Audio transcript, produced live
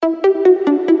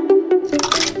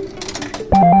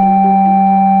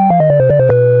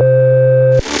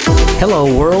Hello,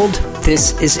 world.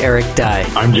 This is Eric Dye.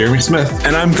 I'm Jeremy Smith.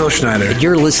 And I'm Phil Schneider. And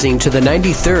you're listening to the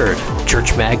 93rd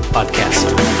Church Mag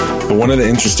Podcast. But one of the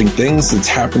interesting things that's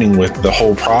happening with the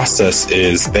whole process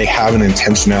is they have an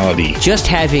intentionality. Just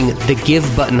having the give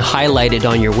button highlighted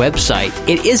on your website,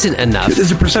 it isn't enough.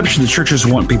 There's a perception that churches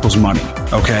want people's money,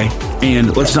 okay?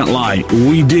 And let's not lie,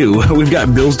 we do. We've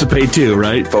got bills to pay too,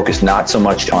 right? Focus not so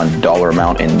much on dollar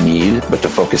amount and need, but to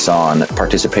focus on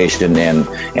participation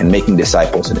and making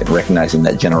disciples and recognizing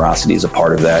that generosity is a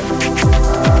part of that.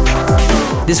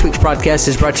 This week's podcast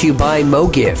is brought to you by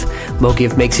MoGive.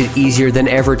 MoGive makes it easier than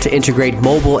ever to integrate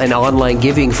mobile and online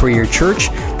giving for your church,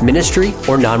 ministry,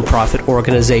 or nonprofit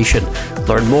organization.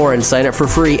 Learn more and sign up for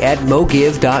free at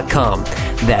mogive.com.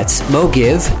 That's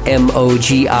MoGive,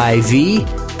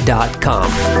 MoGive.com.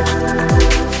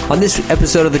 On this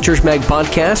episode of the Church Mag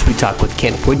Podcast, we talk with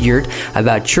Kent Woodyard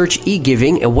about church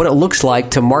e-giving and what it looks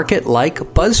like to market like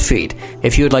BuzzFeed.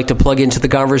 If you would like to plug into the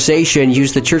conversation,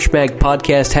 use the Church Mag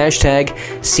Podcast hashtag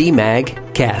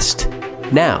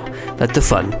CMAGcast. Now, let the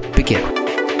fun begin.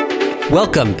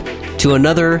 Welcome to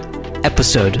another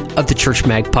episode of the Church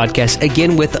Mag Podcast.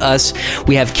 Again with us,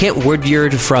 we have Kent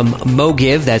Woodyard from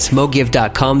MoGive. That's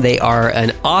mogive.com. They are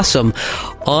an awesome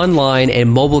online and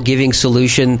mobile giving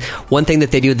solution. One thing that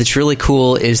they do that's really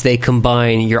cool is they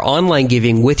combine your online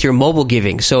giving with your mobile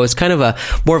giving. So it's kind of a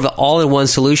more of an all-in-one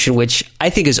solution, which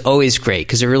I think is always great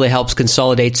because it really helps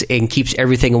consolidate and keeps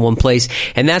everything in one place.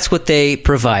 And that's what they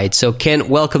provide. So Ken,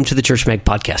 welcome to the Church Mag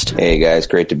Podcast. Hey guys,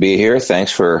 great to be here.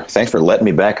 Thanks for letting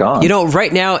me back on. You know,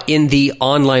 right now in the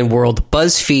online world,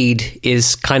 BuzzFeed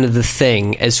is kind of the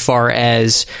thing as far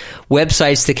as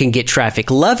websites that can get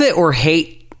traffic. Love it or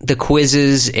hate the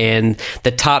quizzes and the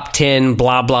top 10,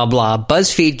 blah, blah, blah.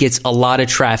 BuzzFeed gets a lot of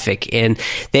traffic, and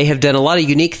they have done a lot of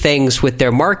unique things with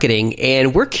their marketing,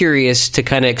 and we're curious to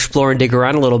kind of explore and dig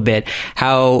around a little bit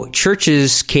how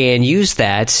churches can use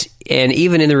that, and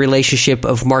even in the relationship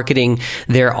of marketing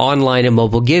their online and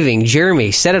mobile giving.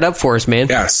 Jeremy, set it up for us, man.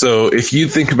 Yeah, so if you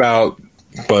think about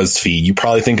BuzzFeed, you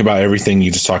probably think about everything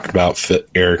you just talked about,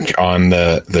 Eric, on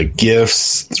the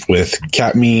GIFs with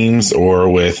cat memes or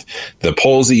with the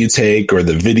polls that you take or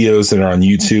the videos that are on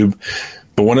YouTube.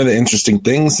 But one of the interesting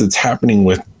things that's happening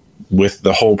with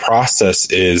the whole process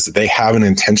is they have an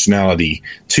intentionality.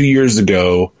 2 years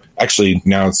ago, actually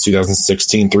now it's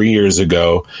 2016, 3 years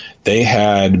ago, they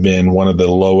had been one of the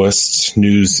lowest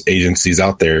news agencies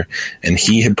out there. And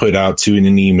he had put out to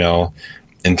an email,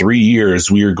 in 3 years,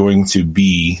 we are going to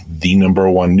be the number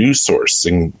one news source.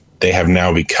 And they have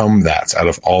now become that out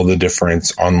of all the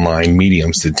different online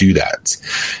mediums to do that.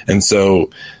 And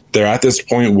so they're at this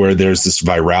point where there's this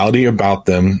virality about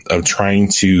them of trying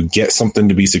to get something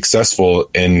to be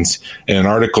successful. And in an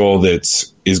article that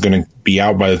is going to be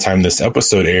out by the time this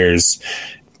episode airs,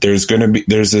 there's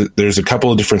a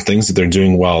couple of different things that they're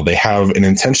doing well. They have an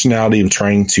intentionality of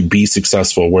trying to be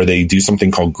successful where they do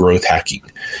something called growth hacking,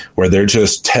 where they're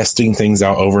just testing things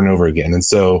out over and over again. And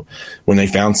so when they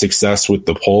found success with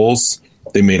the polls,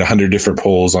 they made 100 different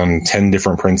polls on 10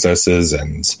 different princesses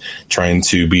and trying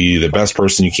to be the best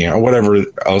person you can or whatever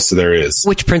else there is.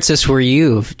 Which princess were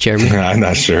you, Jeremy? I'm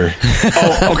not sure.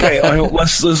 Oh, okay.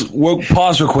 We'll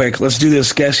pause real quick. Let's do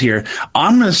this guess here.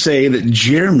 I'm going to say that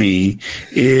Jeremy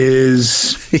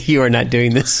is... You are not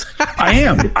doing this. I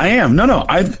am. No.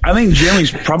 I think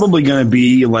Jeremy's probably going to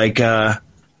be like...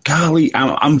 golly,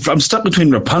 I'm stuck between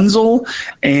Rapunzel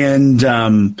and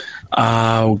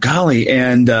I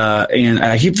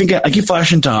keep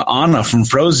flashing to Anna from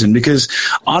Frozen because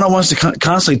Anna wants to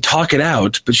constantly talk it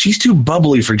out, but she's too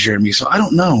bubbly for Jeremy, so I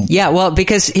don't know. Yeah, well,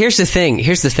 because here's the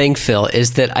thing, Phil,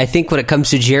 is that I think when it comes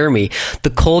to Jeremy,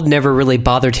 the cold never really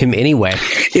bothered him anyway.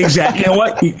 Exactly. You know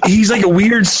what? He's like a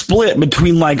weird split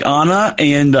between like Anna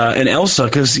and Elsa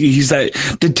because he's that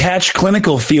detached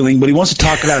clinical feeling, but he wants to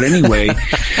talk it out anyway.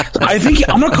 I think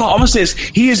I'm gonna say this.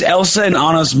 He is Elsa and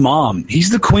Anna's mom.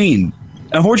 He's the queen.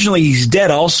 Unfortunately, he's dead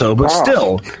also, but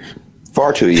still.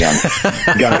 Far too young.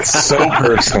 Got it so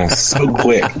personal, so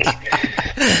quick.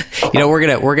 You know, we're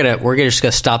just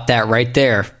gonna stop that right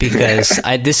there because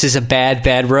this is a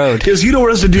bad road. Because you know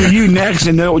what else to do you next,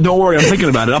 and don't worry, I'm thinking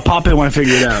about it. I'll pop in when I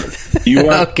figure it out.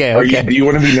 Okay. Do you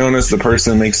want to be known as the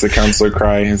person that makes the counselor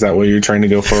cry? Is that what you're trying to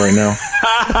go for right now?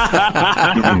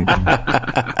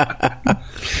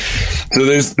 So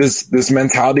there's this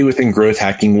mentality within growth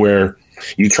hacking where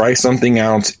you try something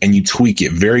out and you tweak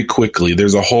it very quickly.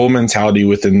 There's a whole mentality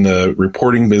within the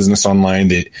reporting business online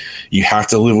that you have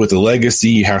to live with the legacy,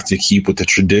 you have to keep with the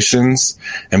traditions.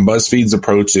 And BuzzFeed's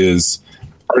approach is,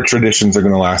 our traditions are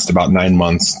going to last about 9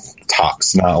 months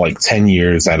tops, not like 10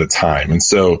 years at a time. And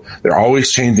so they're always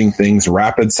changing things,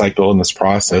 rapid cycle in this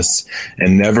process,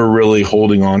 and never really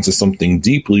holding on to something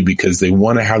deeply because they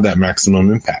want to have that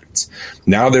maximum impact.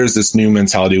 Now there's this new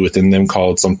mentality within them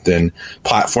called something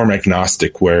platform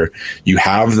agnostic, where you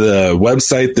have the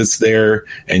website that's there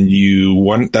and you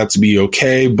want that to be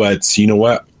okay, but you know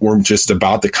what? We're just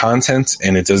about the content,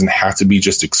 and it doesn't have to be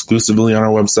just exclusively on our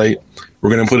website. We're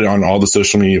going to put it on all the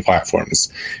social media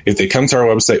platforms. If they come to our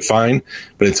website, fine,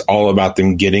 but it's all about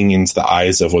them getting into the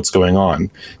eyes of what's going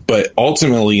on. But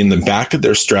ultimately, in the back of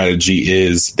their strategy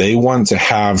is they want to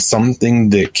have something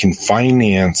that can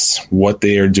finance what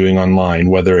they are doing online,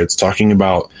 whether it's talking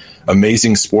about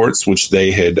amazing sports, which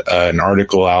they had an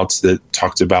article out that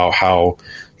talked about how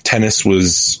tennis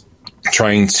was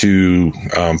trying to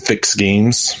fix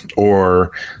games,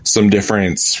 or some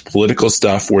different political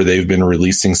stuff where they've been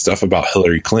releasing stuff about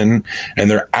Hillary Clinton, and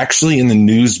they're actually in the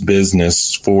news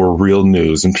business for real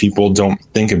news, and people don't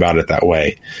think about it that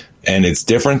way. And it's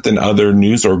different than other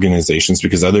news organizations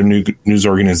because other news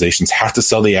organizations have to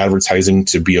sell the advertising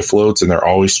to be afloat, and they're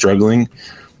always struggling.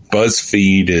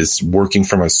 BuzzFeed is working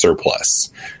from a surplus.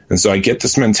 And so I get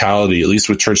this mentality, at least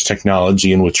with church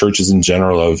technology and with churches in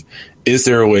general, of, is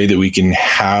there a way that we can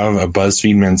have a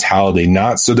BuzzFeed mentality,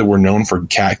 not so that we're known for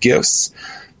cat gifts,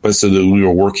 but so that we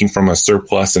are working from a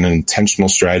surplus and an intentional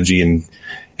strategy,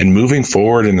 and moving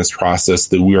forward in this process,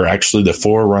 that we are actually the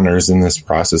forerunners in this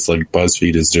process, like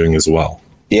BuzzFeed is doing as well.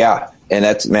 Yeah. And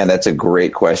that's a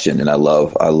great question. And I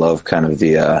love kind of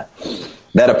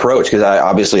that approach, because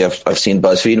I've seen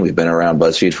BuzzFeed, and we've been around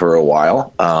BuzzFeed for a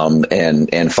while,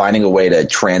 and finding a way to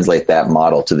translate that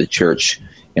model to the church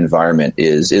environment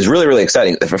is really, really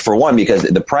exciting. For one, because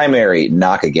the primary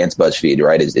knock against BuzzFeed,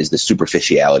 right, is the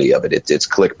superficiality of it. It's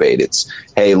clickbait. It's,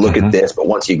 hey, look at this. But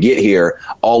once you get here,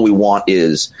 all we want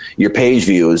is your page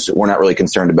views. We're not really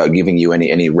concerned about giving you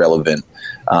any relevant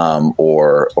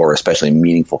or especially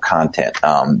meaningful content.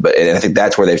 But I think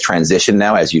that's where they've transitioned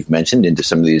now, as you've mentioned, into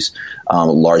some of these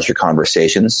larger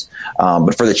conversations.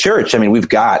 But for the church, I mean, we've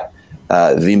got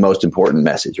the most important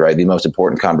message, right? The most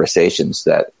important conversations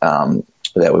that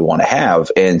we want to have.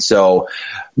 And so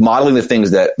modeling the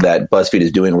things that BuzzFeed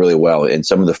is doing really well, and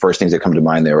some of the first things that come to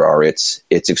mind there are it's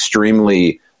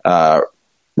extremely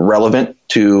relevant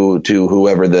to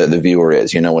whoever the viewer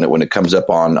is. You know, when it comes up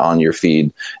on your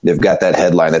feed, they've got that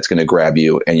headline that's going to grab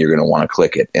you, and you're going to want to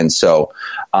click it. And so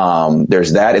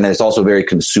there's that, and then it's also very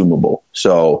consumable.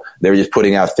 So they're just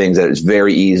putting out things that is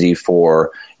very easy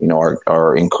for, you know,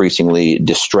 our increasingly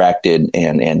distracted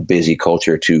and busy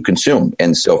culture to consume.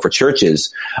 And so for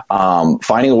churches,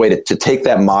 finding a way to take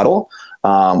that model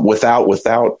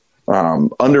without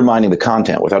undermining the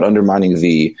content, without undermining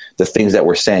the things that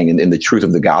we're saying and the truth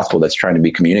of the gospel that's trying to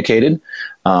be communicated,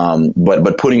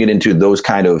 but putting it into those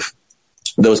kind of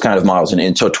models.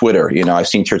 And so Twitter, you know, I've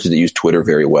seen churches that use Twitter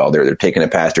very well. They're taking a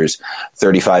pastor's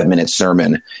 35-minute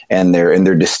sermon, and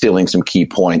they're distilling some key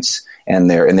points, and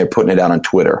they're putting it out on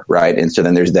Twitter, right? And so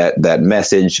then there's that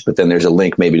message, but then there's a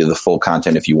link maybe to the full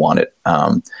content if you want it.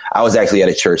 I was actually at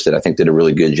a church that I think did a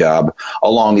really good job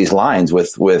along these lines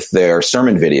with their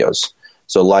sermon videos.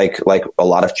 So like a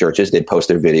lot of churches, they'd post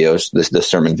their videos, the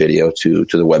sermon video to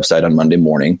the website on Monday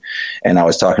morning. And I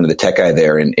was talking to the tech guy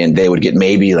there, and they would get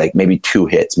maybe 2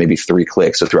 hits, maybe 3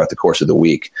 clicks throughout the course of the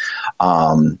week.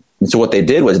 And so what they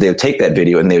did was they would take that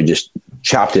video and they would just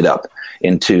chopped it up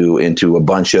into a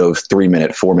bunch of 3-minute,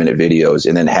 4-minute videos,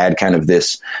 and then had kind of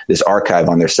this archive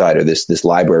on their site, or this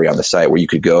library on the site where you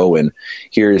could go and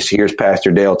here's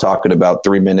Pastor Dale talking about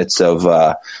 3 minutes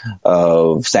of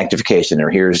sanctification,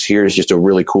 or here's just a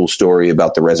really cool story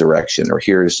about the resurrection, or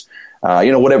here's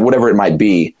whatever it might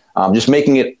be. Just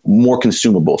making it more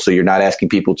consumable, so you're not asking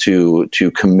people to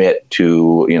commit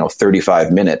to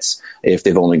 35 minutes if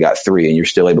they've only got 3, and you're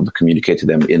still able to communicate to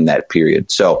them in that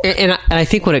period. So, and I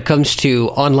think when it comes to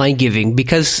online giving,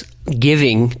 because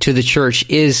giving to the church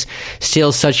is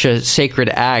still such a sacred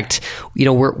act,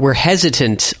 we're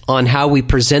hesitant on how we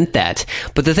present that.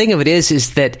 But the thing of it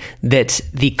is that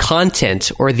the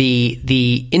content or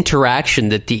the interaction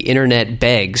that the internet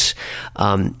begs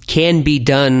can be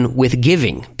done with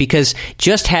giving, because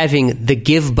just having the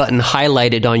give button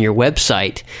highlighted on your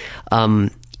website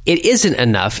it isn't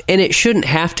enough, and it shouldn't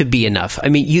have to be enough. I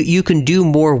mean, you can do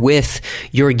more with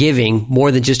your giving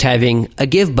more than just having a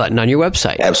give button on your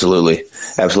website. Absolutely.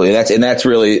 That's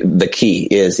really the key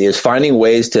is finding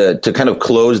ways to kind of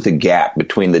close the gap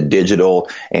between the digital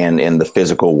and the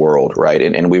physical world, right?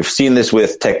 And we've seen this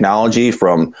with technology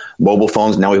from mobile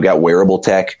phones. Now we've got wearable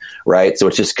tech, right? So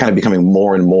it's just kind of becoming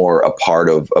more and more a part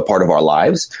of our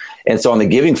lives. And so on the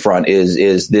giving front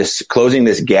is this closing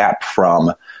this gap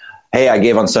from, hey, I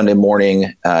gave on Sunday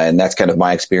morning, and that's kind of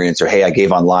my experience, or hey, I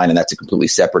gave online, and that's a completely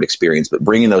separate experience, but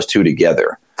bringing those two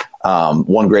together.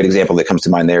 One great example that comes to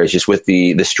mind there is just with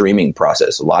the streaming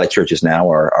process. A lot of churches now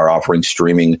are offering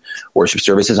streaming worship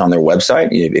services on their website.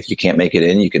 If you can't make it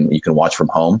in, you can watch from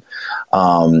home.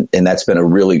 And that's been a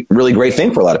really, really great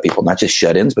thing for a lot of people, not just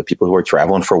shut-ins, but people who are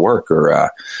traveling for work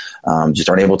or just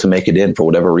aren't able to make it in for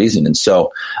whatever reason. And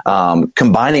so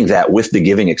combining that with the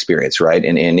giving experience, right?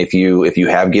 And if you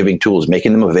have giving tools,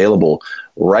 making them available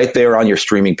right there on your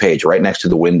streaming page, right next to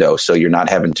the window, so you're not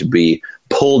having to be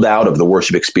pulled out of the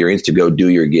worship experience to go do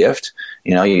your gift.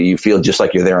 You feel just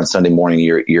like you're there on Sunday morning.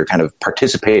 You're kind of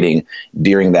participating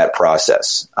during that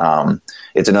process.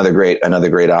 It's another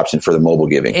great option for the mobile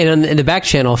giving. And in the back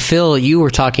channel, Phil, you were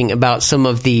talking about some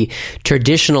of the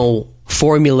traditional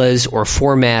formulas or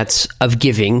formats of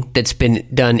giving that's been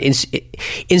done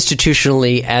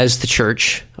institutionally as the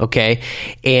church, okay,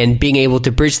 and being able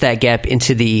to bridge that gap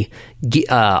into the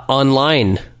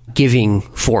online giving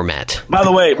format. By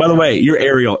the way, you're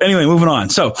Ariel. Anyway, moving on.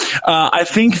 So I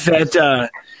think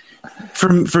that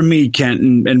for me, Kent,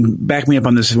 and back me up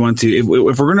on this if you want to, if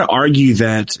we're going to argue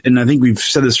that, and I think we've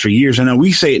said this for years, I know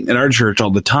we say it at our church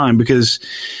all the time, because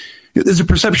there's a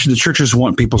perception that churches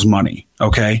want people's money,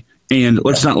 okay? And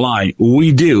let's not lie,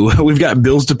 we do. We've got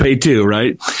bills to pay too,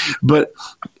 right? But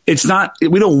it's not,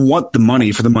 we don't want the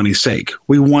money for the money's sake.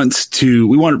 We want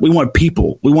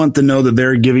people. We want to know that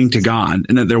they're giving to God,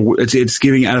 and that it's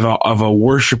giving out of a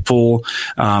worshipful,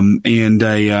 and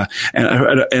a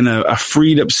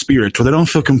freed up spirit, where they don't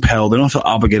feel compelled. They don't feel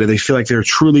obligated. They feel like they're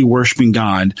truly worshiping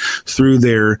God through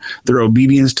their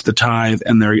obedience to the tithe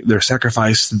and their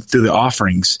sacrifice through the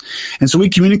offerings. And so we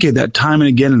communicate that time and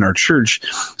again in our church.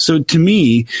 So to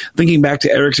me, thinking back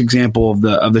to Eric's example of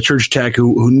the church tech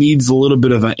who needs a little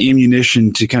bit of an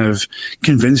ammunition to kind of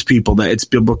convince people that it's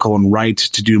biblical and right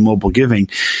to do mobile giving.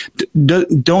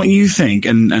 Don't you think,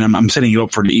 and I'm setting you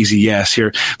up for an easy yes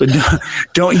here, but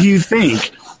don't you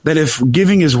think that if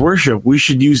giving is worship, we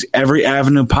should use every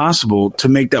avenue possible to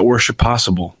make that worship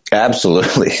possible?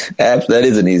 Absolutely. That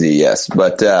is an easy yes.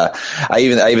 But I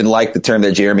even like the term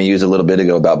that Jeremy used a little bit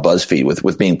ago about BuzzFeed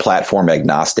with being platform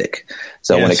agnostic.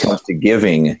 So yes, when it comes to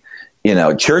giving,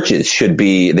 churches should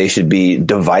be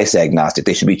device agnostic.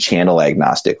 They should be channel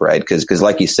agnostic, right? Because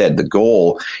like you said, the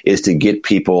goal is to get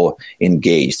people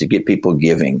engaged, to get people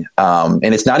giving.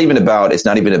 And it's not even about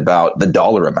the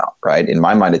dollar amount, right? In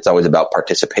my mind, it's always about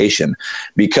participation,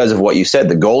 because of what you said.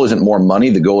 The goal isn't more money.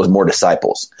 The goal is more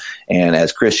disciples. And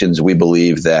as Christians, we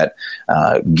believe that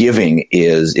giving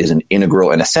is an integral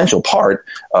and essential part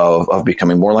of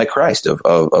becoming more like Christ,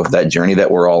 of that journey that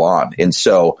we're all on. And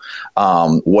so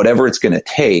whatever it's going to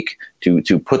take to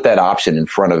put that option in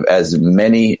front of as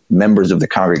many members of the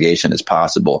congregation as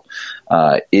possible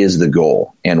is the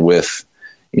goal. And with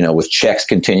checks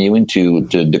continuing to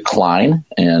decline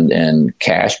and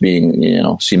cash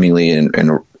being seemingly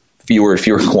in fewer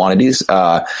quantities,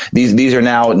 these are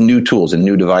now new tools and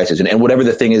new devices, and whatever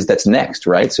the thing is that's next,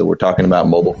 right? So we're talking about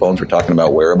mobile phones, we're talking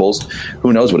about wearables.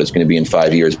 Who knows what it's going to be in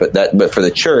 5 years? But for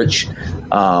the church,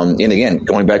 and again,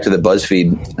 going back to the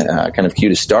BuzzFeed kind of cue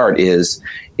to start is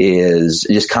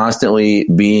just constantly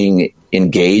being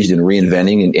engaged and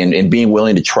reinventing and being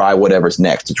willing to try whatever's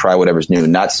next, to try whatever's new.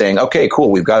 Not saying, okay, cool,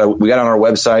 we got on our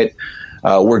website,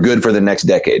 we're good for the next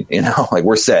decade. Like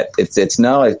we're set. It's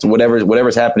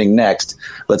whatever's happening next.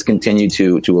 Let's continue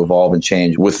to evolve and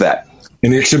change with that.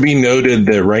 And it should be noted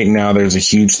that right now there's a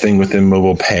huge thing within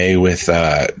mobile pay with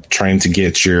trying to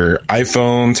get your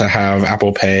iPhone to have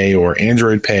Apple Pay or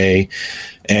Android Pay,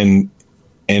 and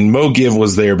MoGive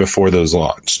was there before those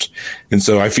launched. And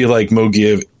so I feel like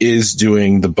MoGive is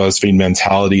doing the BuzzFeed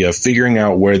mentality of figuring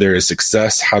out where there is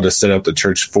success, how to set up the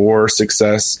church for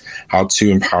success, how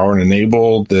to empower and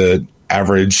enable the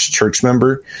average church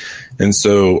member. And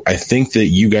so I think that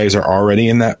you guys are already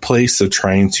in that place of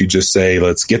trying to just say,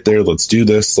 let's get there, let's do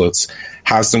this, let's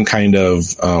have some kind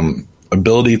of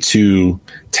ability to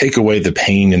take away the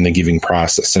pain in the giving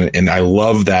process. And I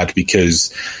love that,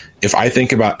 because if I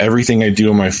think about everything I do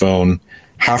on my phone,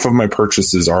 half of my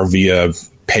purchases are via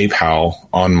PayPal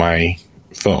on my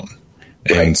phone.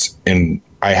 Right. And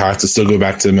I have to still go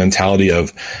back to the mentality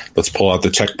of let's pull out the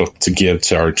checkbook to give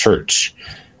to our church.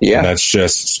 Yeah. And that's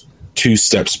just 2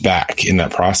 steps back in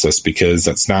that process, because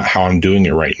that's not how I'm doing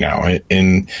it right now.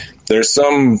 And there's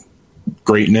some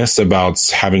greatness about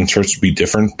having church be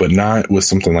different, but not with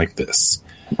something like this.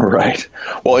 Right.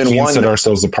 Well, we can set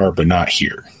ourselves apart, but not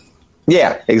here.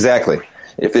 Yeah, exactly.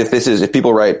 If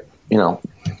people write,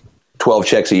 12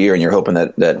 checks a year and you're hoping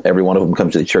that every one of them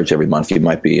comes to the church every month, you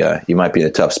might be in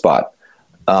a tough spot.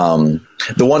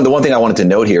 The one thing I wanted to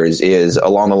note here is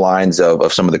along the lines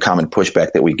of some of the common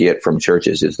pushback that we get from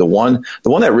churches is the one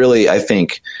that really, I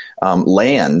think,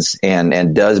 lands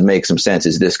and does make some sense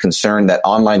is this concern that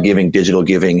online giving, digital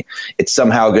giving, it's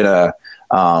somehow gonna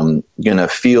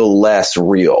feel less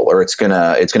real, or it's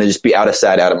gonna just be out of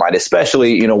sight, out of mind.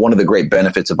 Especially, one of the great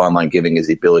benefits of online giving is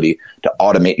the ability to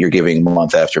automate your giving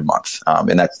month after month,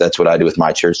 and that's what I do with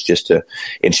my church, just to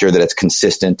ensure that it's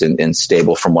consistent and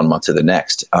stable from one month to the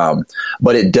next.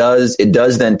 But it does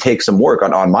then take some work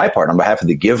on my part, on behalf of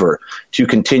the giver, to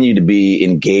continue to be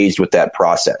engaged with that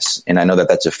process. And I know that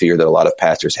that's a fear that a lot of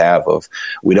pastors have of,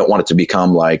 we don't want it to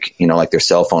become like their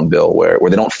cell phone bill where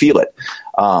they don't feel it.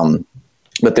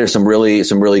 But there's some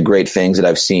really great things that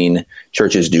I've seen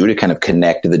churches do to kind of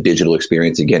connect to the digital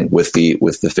experience again with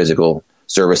the physical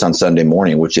service on Sunday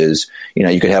morning, which is,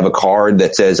 you could have a card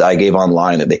that says I gave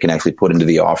online that they can actually put into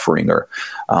the offering. Or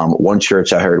one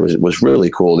church I heard was really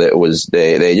cool. That was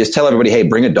they just tell everybody, hey,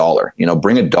 bring $1.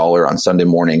 Bring $1 on Sunday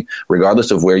morning,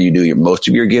 regardless of where you do most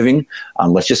of your giving.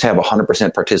 Let's just have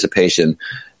 100% participation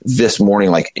this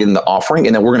morning, like in the offering.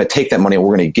 And then we're going to take that money and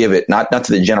we're going to give it not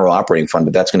to the general operating fund,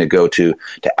 but that's going to go to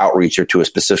outreach or to a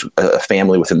specific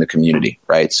family within the community.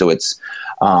 Right. So it's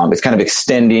kind of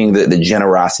extending the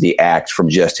generosity act from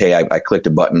just, hey, I clicked a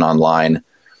button online,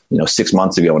 6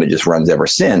 months ago and it just runs ever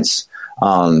since.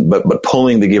 But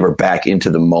pulling the giver back into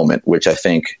the moment, which I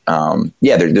think,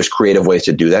 there's creative ways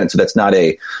to do that. And so that's not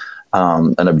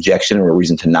an objection or a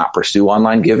reason to not pursue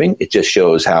online giving. It just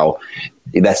shows how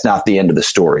that's not the end of the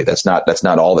story. That's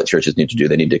not all that churches need to do.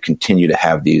 They need to continue to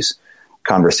have these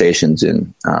conversations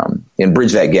and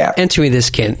bridge that gap. Answer me this,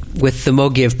 Kent, with the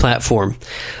MoGive platform.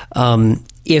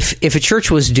 If a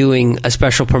church was doing a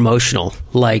special promotional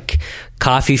like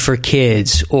coffee for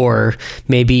kids or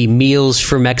maybe meals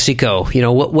for Mexico,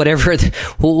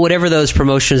 whatever those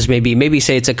promotions may be, maybe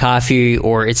say it's a coffee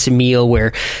or it's a meal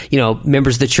where,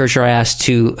 members of the church are asked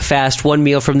to fast one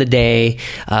meal from the day,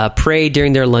 pray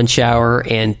during their lunch hour,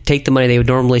 and take the money they would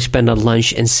normally spend on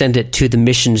lunch and send it to the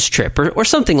missions trip or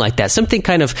something like that.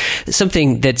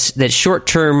 Something that's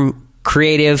short-term,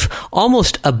 creative,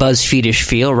 almost a BuzzFeed-ish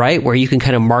feel, right? Where you can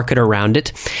kind of market around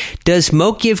it. Does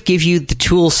MoGive give you the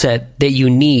tool set that you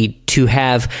need to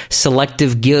have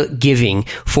selective giving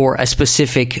for a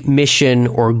specific mission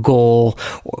or goal,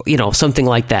 or, something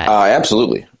like that?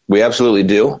 Absolutely. We absolutely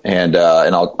do. And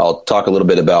I'll talk a little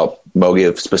bit about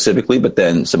MoGive specifically, but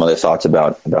then some other thoughts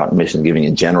about mission giving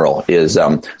in general is,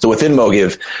 so within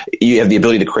MoGive, you have the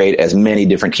ability to create as many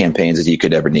different campaigns as you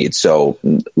could ever need. So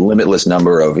limitless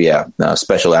number of,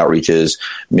 special outreaches,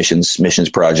 missions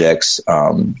projects.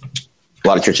 A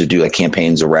lot of churches do like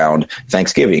campaigns around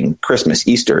Thanksgiving, Christmas,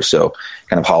 Easter. So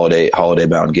kind of holiday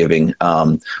bound giving.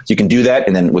 So you can do that.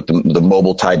 And then with the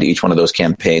mobile tied to each one of those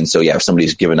campaigns. So if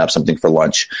somebody's given up something for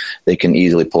lunch, they can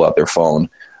easily pull out their phone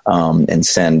and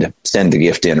send the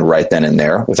gift in right then and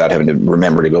there without having to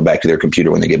remember to go back to their computer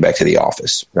when they get back to the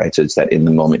office, right? So it's that in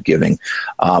the moment giving.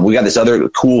 We got this other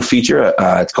cool feature.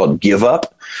 It's called Give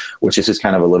Up, which is just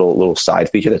kind of a little side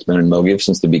feature that's been in MoGive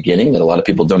since the beginning that a lot of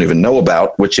people don't even know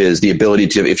about, which is the ability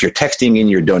to, if you're texting in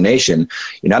your donation,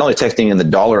 you're not only texting in the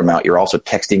dollar amount, you're also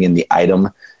texting in the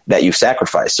item that you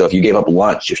sacrificed. So if you gave up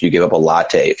lunch, if you gave up a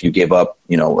latte, if you gave up,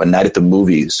 a night at the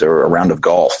movies or a round of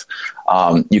golf,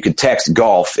 you could text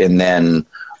golf and then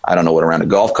I don't know what a round of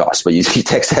golf costs, but you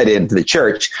text that into the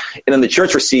church, and then the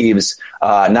church receives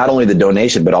not only the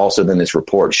donation, but also then this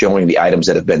report showing the items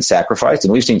that have been sacrificed.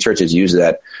 And we've seen churches use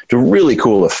that to really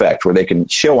cool effect where they can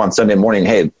show on Sunday morning,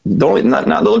 hey,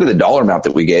 not look at the dollar amount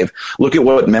that we gave. Look at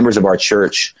what members of our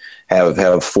church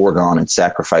have foregone and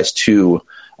sacrificed to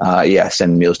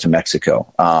send meals to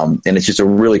Mexico. And it's just a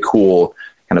really cool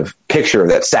kind of picture of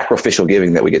that sacrificial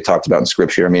giving that we get talked about in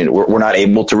Scripture. I mean, we're not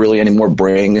able to really anymore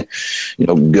bring,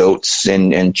 goats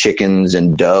and chickens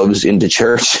and doves into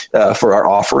church for our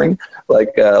offering,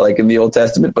 like in the Old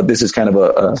Testament. But this is kind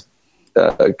of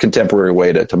contemporary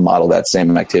way to model that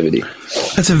same activity.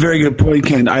 That's a very good point,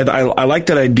 Ken. I like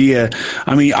that idea.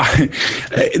 I mean,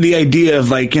 the idea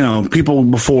of people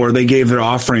before they gave their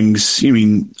offerings. I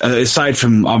mean, aside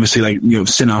from obviously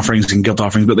sin offerings and guilt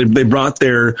offerings, but they brought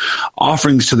their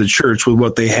offerings to the church with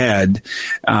what they had,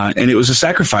 and it was a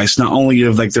sacrifice not only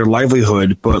of their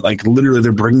livelihood, but literally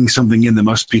they're bringing something in that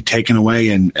must be taken away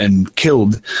and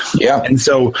killed. Yeah, and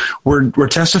so we're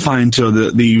testifying to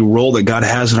the role that God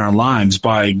has in our lives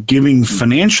by giving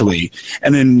financially,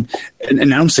 and then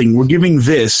announcing we're giving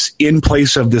this in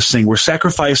place of this thing. We're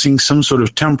sacrificing some sort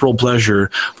of temporal pleasure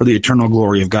for the eternal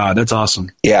glory of God. That's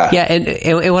awesome. Yeah.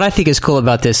 And what I think is cool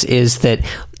about this is that,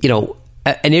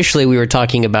 initially we were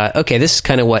talking about, okay, this is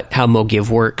kind of how MoGive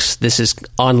works. This is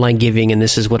online giving and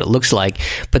this is what it looks like.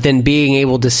 But then being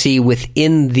able to see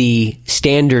within the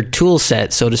standard tool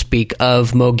set, so to speak,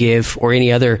 of MoGive or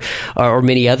any other or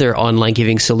many other online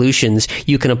giving solutions,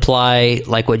 you can apply,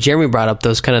 like what Jeremy brought up,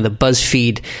 those kind of the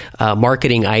BuzzFeed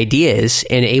marketing ideas,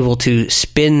 and able to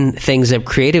spin things up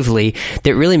creatively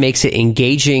that really makes it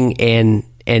engaging and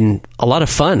a lot of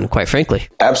fun, quite frankly.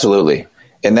 Absolutely.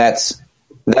 And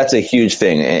that's a huge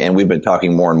thing, and we've been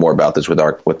talking more and more about this with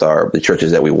the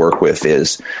churches that we work with.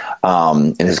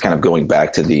 And it's kind of going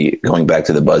back to the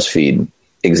BuzzFeed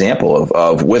example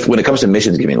of when it comes to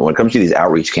missions giving, when it comes to these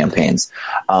outreach campaigns,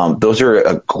 those are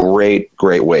a great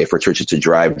way for churches to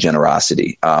drive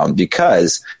generosity,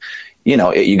 because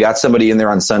you got somebody in there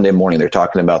on Sunday morning. They're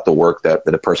talking about the work that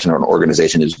a person or an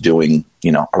organization is doing,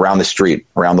 around the street,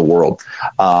 around the world.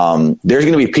 There's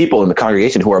going to be people in the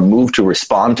congregation who are moved to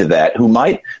respond to that,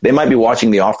 they might be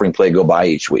watching the offering play go by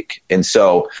each week. And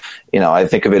so, I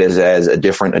think of it as a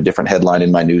different headline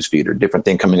in my newsfeed or different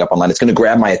thing coming up online. It's going to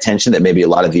grab my attention that maybe a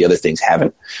lot of the other things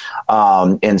haven't.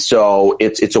 And so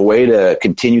it's a way to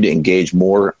continue to engage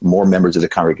more members of the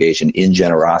congregation in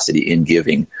generosity, in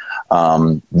giving,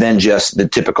 than just the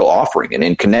typical offering, and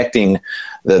in connecting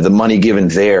the money given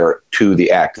there to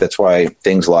the act. That's why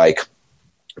things like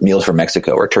Meals for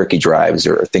Mexico or turkey drives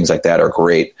or things like that are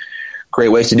great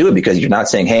ways to do it, because you're not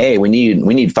saying, hey, we need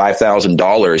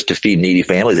 $5,000 to feed needy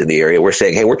families in the area. We're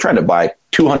saying, hey, we're trying to buy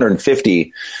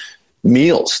 250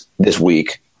 meals this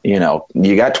week. You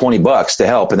got $20 to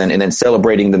help, and then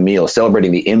celebrating the meal,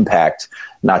 celebrating the impact,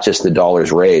 not just the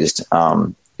dollars raised,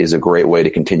 is a great way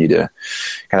to continue to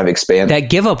kind of expand.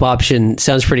 That give up option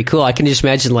sounds pretty cool. I can just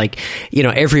imagine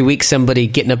every week somebody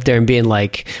getting up there and being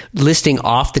listing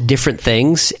off the different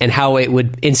things and how it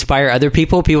would inspire other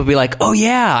people. People would be like, oh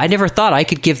yeah, I never thought I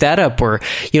could give that up, or,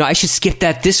 I should skip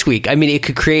that this week. I mean, it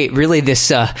could create really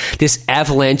this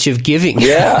avalanche of giving.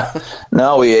 Yeah.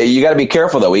 No, you got to be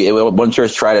careful though. One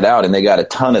church tried it out and they got a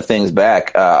ton of things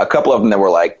back. A couple of them that were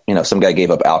some guy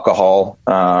gave up alcohol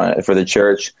for the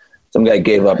church. Some guy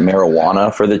gave up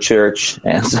marijuana for the church.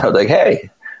 And so I was like, hey,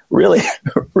 really,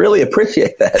 really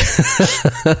appreciate that.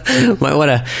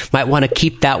 might want to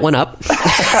keep that one up.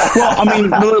 Well, I mean,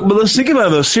 but let's think about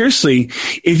it though. Seriously,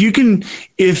 if you can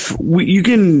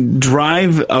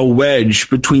drive a wedge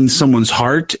between someone's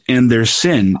heart and their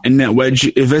sin, and that wedge,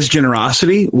 if that's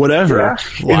generosity, whatever.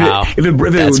 Yeah. Wow. If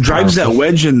it drives that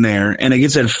wedge in there and it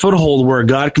gets that foothold where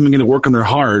God can begin to work on their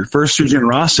heart, first through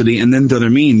generosity and then through other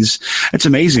means, it's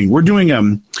amazing. We're doing,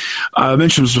 I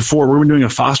mentioned this before, we're doing a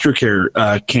foster care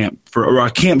camp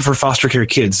for foster care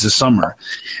kids this summer.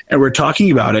 And we're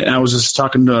talking about it. And I was just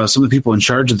talking to some of the people in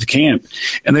charge of the camp,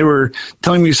 and they were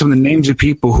telling me some of the names of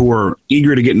people who were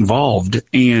eager to get involved.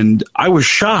 And I was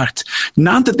shocked,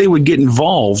 not that they would get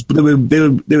involved, but they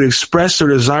would express their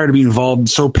desire to be involved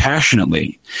so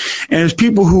passionately. And it's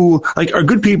people who are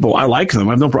good people. I like them.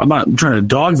 I'm not trying to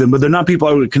dog them, but they're not people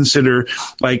I would consider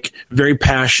very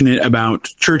passionate about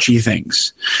churchy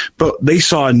things. But they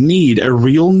saw a need, a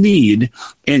real need.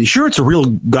 And sure, it's a real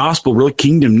gospel, real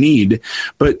kingdom need,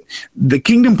 but the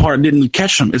kingdom part didn't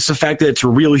catch them. It's the fact that it's a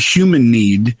real human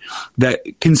need that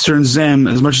concerns them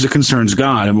as much as it concerns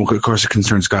God. And of course, it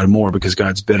concerns God more because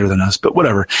God's better than us, but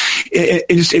whatever.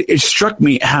 It struck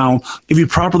me how if you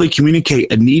properly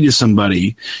communicate a need to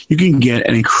somebody, you can get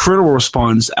an incredible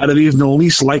response out of even the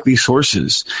least likely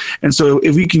sources. And so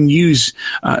if we can use,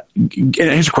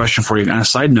 here's a question for you on a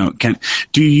side note, Kent,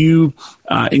 do you,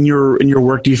 in your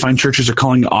work, do you find churches are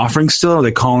calling it offering still? Are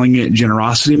they calling it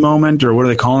generosity moment, or what are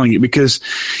they calling it? Because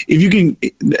if you can,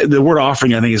 the word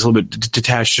offering, I think, is a little bit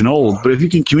detached and old, but if you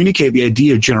can communicate the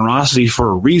idea of generosity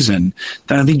for a reason,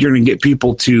 then I think you're going to get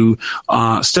people to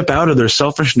step out of their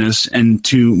selfishness and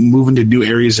to move into new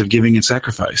areas of giving and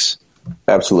sacrifice.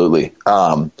 Absolutely.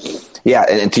 Yeah.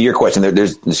 And to your question,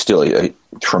 there's still a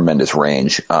tremendous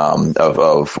range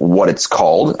of what it's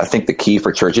called. I think the key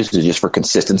for churches is just for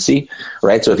consistency,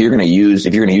 right? So if you're going to use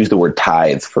the word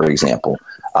tithe, for example,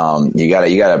 you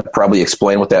gotta probably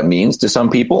explain what that means to some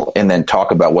people, and then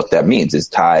talk about what that means. Is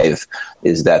tithe,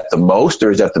 is that the most,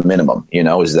 or is that the minimum?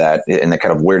 Is that, and then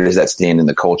kind of where does that stand in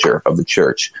the culture of the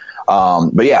church?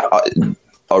 But yeah,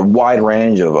 a wide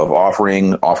range of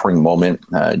offering moment,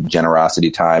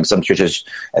 generosity time. Some churches,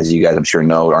 as you guys I'm sure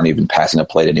know, aren't even passing a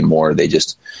plate anymore. They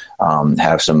just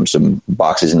have some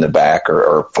boxes in the back,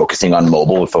 or focusing on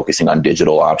mobile and focusing on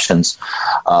digital options.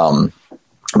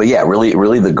 But yeah,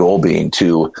 really the goal being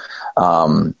to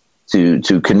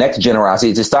connect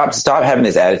generosity, to stop having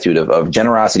this attitude of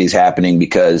generosity is happening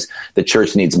because the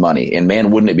church needs money. And man,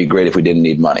 wouldn't it be great if we didn't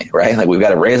need money, right? Like, we've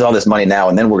got to raise all this money now,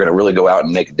 and then we're going to really go out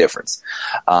and make a difference.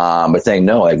 But saying,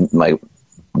 no, like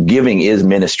giving is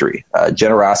ministry.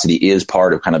 Generosity is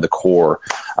part of kind of the core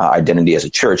identity as a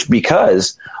church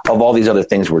because of all these other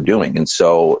things we're doing. And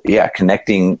so, yeah,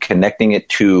 connecting it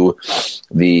to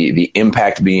the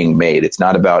impact being made. It's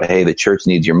not about, hey, the church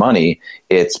needs your money.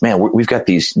 It's, man, we've got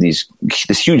this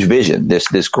huge vision,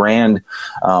 this grand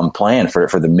plan for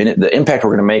the impact we're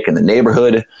going to make in the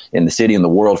neighborhood, in the city, in the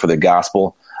world for the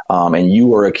gospel. And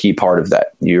you are a key part of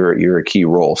that. You're a key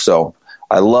role. So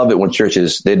I love it when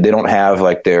churches, they don't have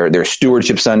like their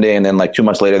stewardship Sunday, and then like 2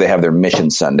 months later they have their mission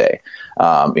Sunday.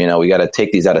 We got to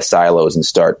take these out of silos and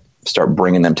start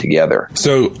bringing them together.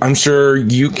 So I'm sure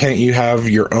you have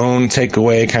your own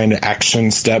takeaway kind of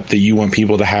action step that you want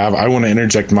people to have. I want to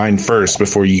interject mine first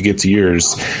before you get to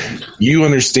yours. You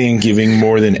understand giving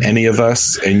more than any of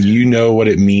us, and you know what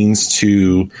it means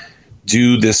to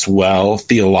do this well,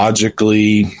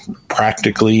 theologically,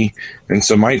 practically. And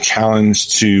so my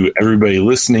challenge to everybody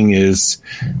listening is,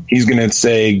 he's going to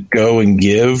say, go and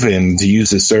give and to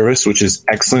use his service, which is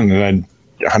excellent, and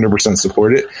I 100%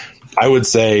 support it. I would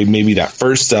say maybe that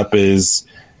first step is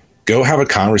go have a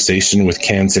conversation with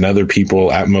Kent and other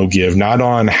people at MoGive, not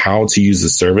on how to use the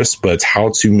service, but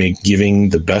how to make giving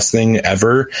the best thing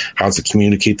ever, how to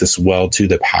communicate this well to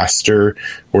the pastor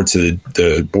or to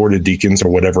the board of deacons or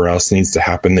whatever else needs to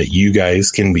happen, that you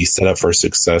guys can be set up for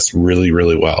success really,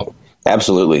 really well.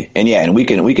 Absolutely. And yeah, and we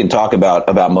can talk about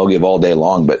MoGive all day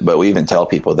long, but we even tell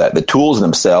people that the tools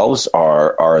themselves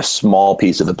are a small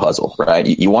piece of the puzzle, right?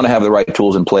 You want to have the right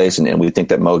tools in place, and we think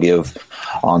that MoGive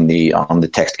on the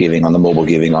text giving, on the mobile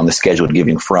giving, on the scheduled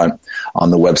giving front, on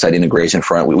the website integration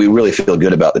front, we really feel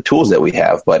good about the tools that we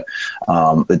have. But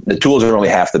the tools are only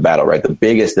half the battle, right? The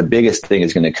biggest thing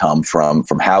is going to come from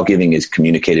how giving is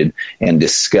communicated and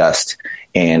discussed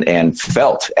and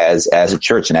felt as a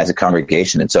church and as a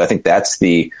congregation. And so I think that's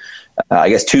the, I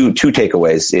guess two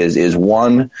takeaways is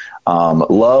one,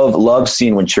 love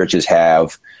seeing when churches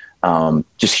have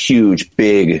just huge,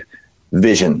 big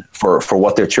vision for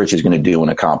what their church is going to do and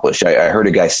accomplish. I heard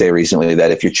a guy say recently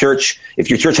that if your church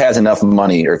has enough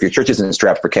money, or if your church isn't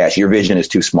strapped for cash, your vision is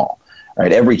too small.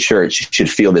 Right? Every church should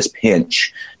feel this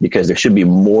pinch because there should be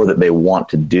more that they want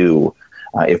to do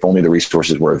if only the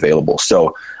resources were available.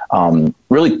 So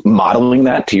really modeling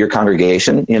that to your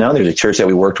congregation. There's a church that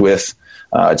we worked with.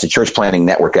 It's a church planting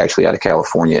network actually out of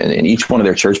California. And each one of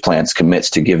their church plants commits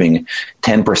to giving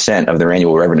 10% of their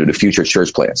annual revenue to future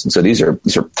church plants. And so these are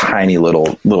tiny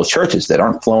little churches that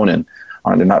aren't flooded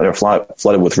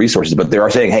with resources, but they are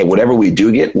saying, hey, whatever we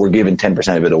do get, we're giving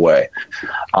 10% of it away.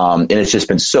 And it's just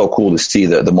been so cool to see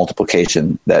the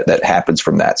multiplication that happens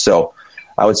from that. So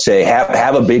I would say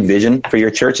have a big vision for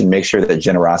your church and make sure that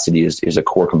generosity is a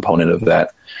core component of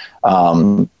that.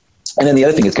 And then the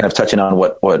other thing is kind of touching on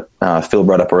what Phil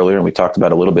brought up earlier, and we talked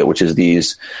about a little bit, which is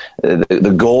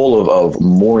the goal of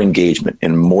more engagement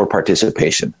and more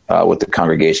participation with the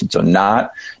congregation. So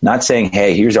not saying,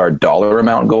 hey, here's our dollar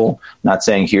amount goal, not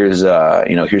saying here's where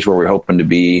we're hoping to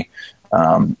be,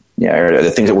 or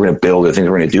the things that we're going to build, the things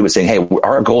we're going to do, but saying, hey,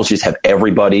 our goal is just have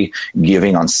everybody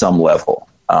giving on some level.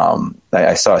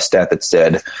 I saw a stat that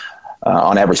said,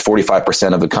 on average,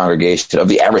 45% of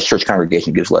the average church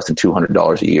congregation gives less than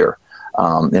 $200 a year.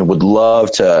 And would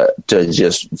love to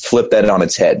just flip that on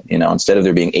its head. Instead of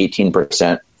there being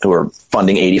 18% who are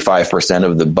funding 85%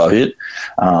 of the budget,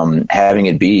 having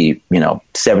it be,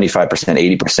 75%,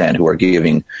 80% who are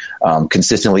giving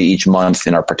consistently each month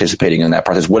and are participating in that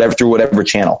process, through whatever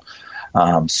channel.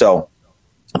 So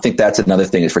I think that's another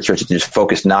thing, is for churches to just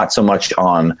focus not so much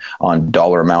on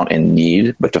dollar amount and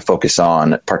need, but to focus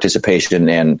on participation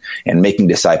and making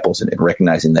disciples and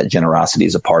recognizing that generosity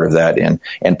is a part of that,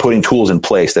 and putting tools in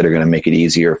place that are going to make it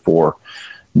easier for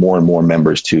more and more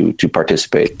members to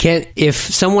participate. Kent, if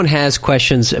someone has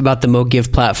questions about the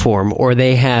MoGive platform, or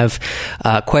they have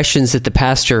questions that the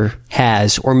pastor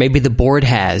has, or maybe the board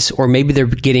has, or maybe they're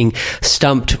getting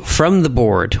stumped from the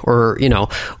board, or, you know,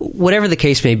 whatever the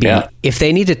case may be, if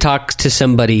they need to talk to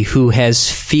somebody who has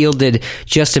fielded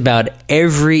just about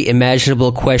every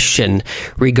imaginable question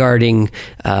regarding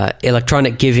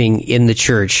electronic giving in the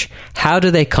church, how do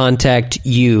they contact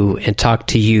you and talk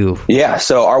to you? Yeah,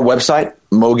 so our website,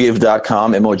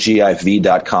 mogiv.com,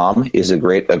 mogiv.com, is a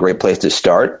great place to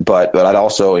start. But I'd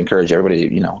also encourage everybody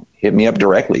to, you know, hit me up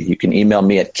directly. You can email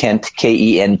me at Kent,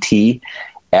 Kent,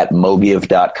 at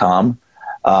mogiv.com.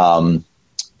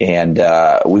 And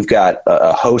we've got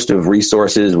a host of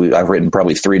resources. I've written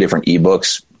probably 3 different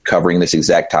ebooks covering this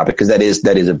exact topic, because that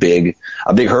is a big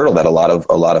hurdle that a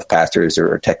lot of pastors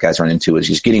or tech guys run into, is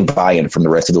just getting buy-in from the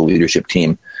rest of the leadership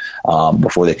team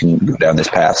before they can go down this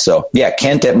path. So yeah,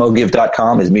 Kent at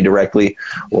mogiv.com is me directly,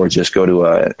 or just go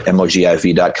to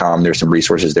mogiv.com. There's some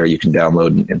resources there you can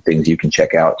download and things you can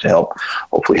check out to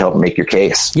hopefully help make your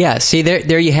case. Yeah, see,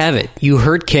 there you have it. You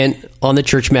heard Kent on the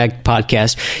Church Mag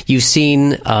podcast. You've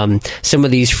seen some of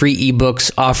these free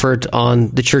ebooks offered on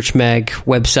the Church Mag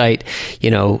website. You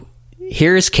know,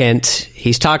 here's Kent.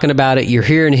 He's talking about it. You're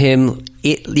hearing him,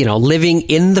 living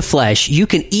in the flesh. You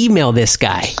can email this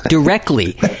guy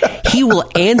directly. He will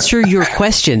answer your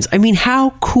questions. I mean,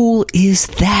 how cool is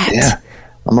that? Yeah,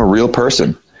 I'm a real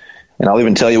person. And I'll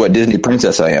even tell you what Disney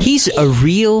princess I am. He's a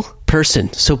real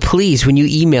person. So please, when you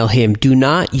email him, do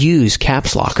not use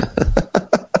caps lock.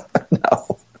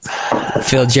 No.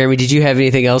 Phil, Jeremy, did you have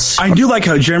anything else? I do like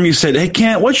how Jeremy said, "Hey,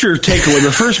 Kent, what's your takeaway?"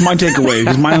 But first, my takeaway,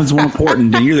 because mine is more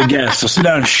important, and you're the guest. So sit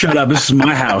down and shut up. This is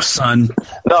my house, son.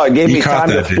 No, it gave me time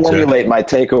to formulate my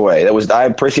takeaway. I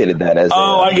appreciated that.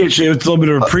 I get you. It's a little bit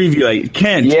of a preview. Like,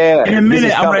 Kent, yeah, in a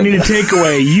minute, I'm going to need a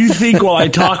takeaway. You think while I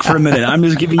talk for a minute. I'm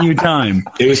just giving you time.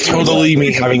 It was totally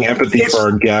me having empathy for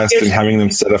our guests and having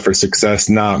them set up for success,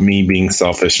 not me being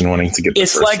selfish and wanting to get the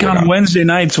It's first like word on out. Wednesday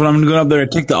nights when I'm going to go up there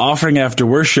and take the offering after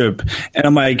worship, and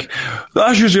I'm like, the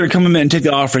ushers are going to come in and take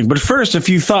the offering. But first, a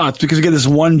few thoughts, because we get this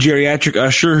one geriatric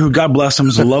usher who, God bless him,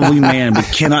 is a lovely man, but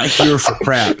cannot hear for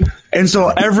crap. And so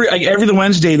every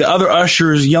Wednesday, the other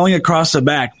usher is yelling across the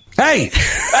back, hey,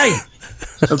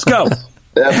 let's go.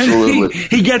 Absolutely.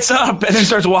 He gets up and then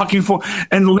starts walking forward.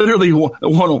 And literally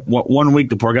one week,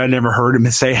 the poor guy never heard him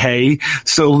say, hey.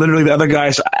 So literally the other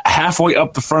guy's halfway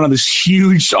up the front of this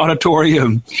huge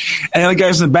auditorium, and the other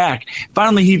guy's in the back.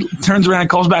 Finally, he turns around and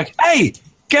calls back, hey,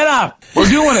 get up. We're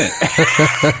doing it.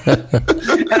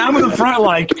 And I'm in the front,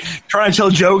 like, trying to tell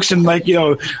jokes and, like,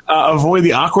 avoid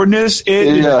the awkwardness.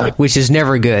 Which is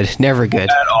never good. Never good.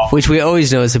 At all. Which we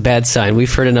always know is a bad sign.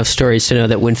 We've heard enough stories to know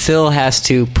that when Phil has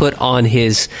to put on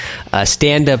his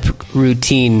stand-up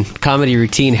routine, comedy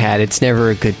routine hat, it's never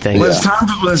a good thing. When it's time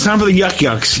for the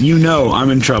yucks, I'm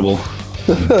in trouble.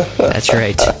 That's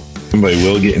right. Somebody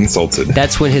will get insulted.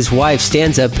 That's when his wife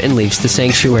stands up and leaves the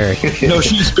sanctuary. No,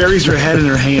 she just buries her head in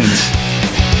her hands.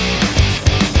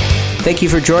 Thank you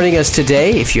for joining us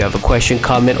today. If you have a question,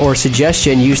 comment, or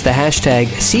suggestion, use the hashtag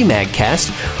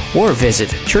CMAGcast or visit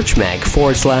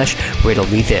churchmag.com/riddle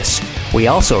me this. We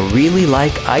also really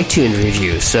like iTunes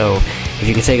reviews, so if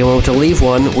you could take a moment to leave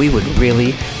one, we would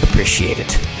really appreciate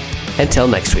it. Until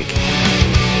next week.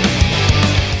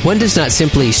 One does not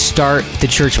simply start the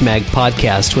Church Mag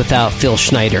podcast without Phil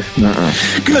Schneider.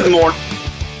 Good morning.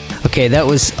 Okay, that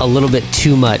was a little bit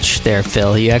too much there,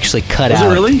 Phil. You actually cut out.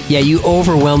 Was it really? Yeah, you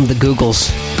overwhelmed the Googles.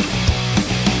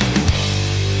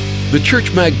 The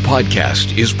Church Mag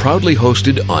podcast is proudly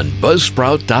hosted on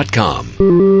Buzzsprout.com.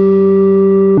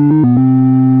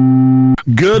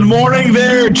 Good morning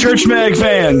there, Church Mag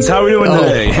fans. How are we doing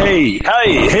today? Hey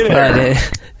there.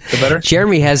 Better?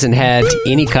 Jeremy hasn't had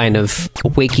any kind of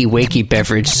wakey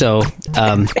beverage, so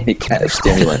Any kind of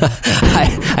stimulant.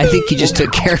 I think you just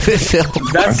took care of it, Phil.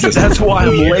 That's why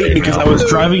I'm late, because I was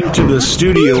driving to the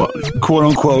studio, quote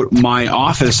unquote, my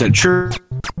office at church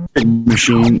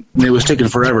machine, and it was taking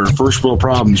forever. First world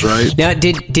problems, right? Now,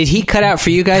 did he cut out for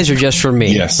you guys or just for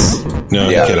me? Yes. No,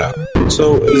 Yeah. get out.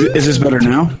 So is this better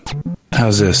now?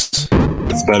 How's this?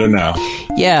 It's better now.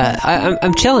 Yeah,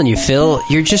 I'm telling you, Phil,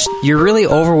 you're really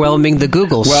overwhelming the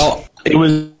Googles. Well, it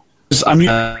was. I'm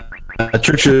a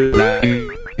church. You're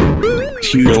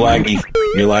laggy.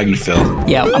 You're laggy, Phil.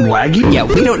 Yeah, I'm laggy? Yeah,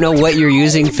 we don't know what you're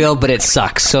using, Phil, but it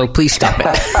sucks. So please stop it.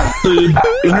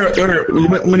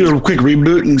 Let me do a quick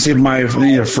reboot and see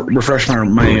if refresh my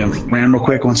RAM real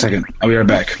quick. 1 second. I'll be right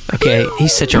back. Okay,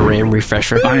 he's such a RAM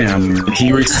refresher. I am.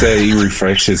 He said he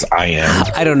refreshes I am.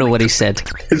 I don't know what he said.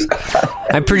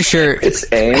 I'm pretty sure It's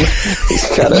AIM.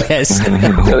 He's gotta, yes.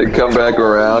 gotta come back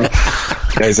around.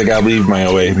 Guys, I gotta leave my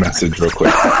OA message real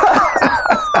quick.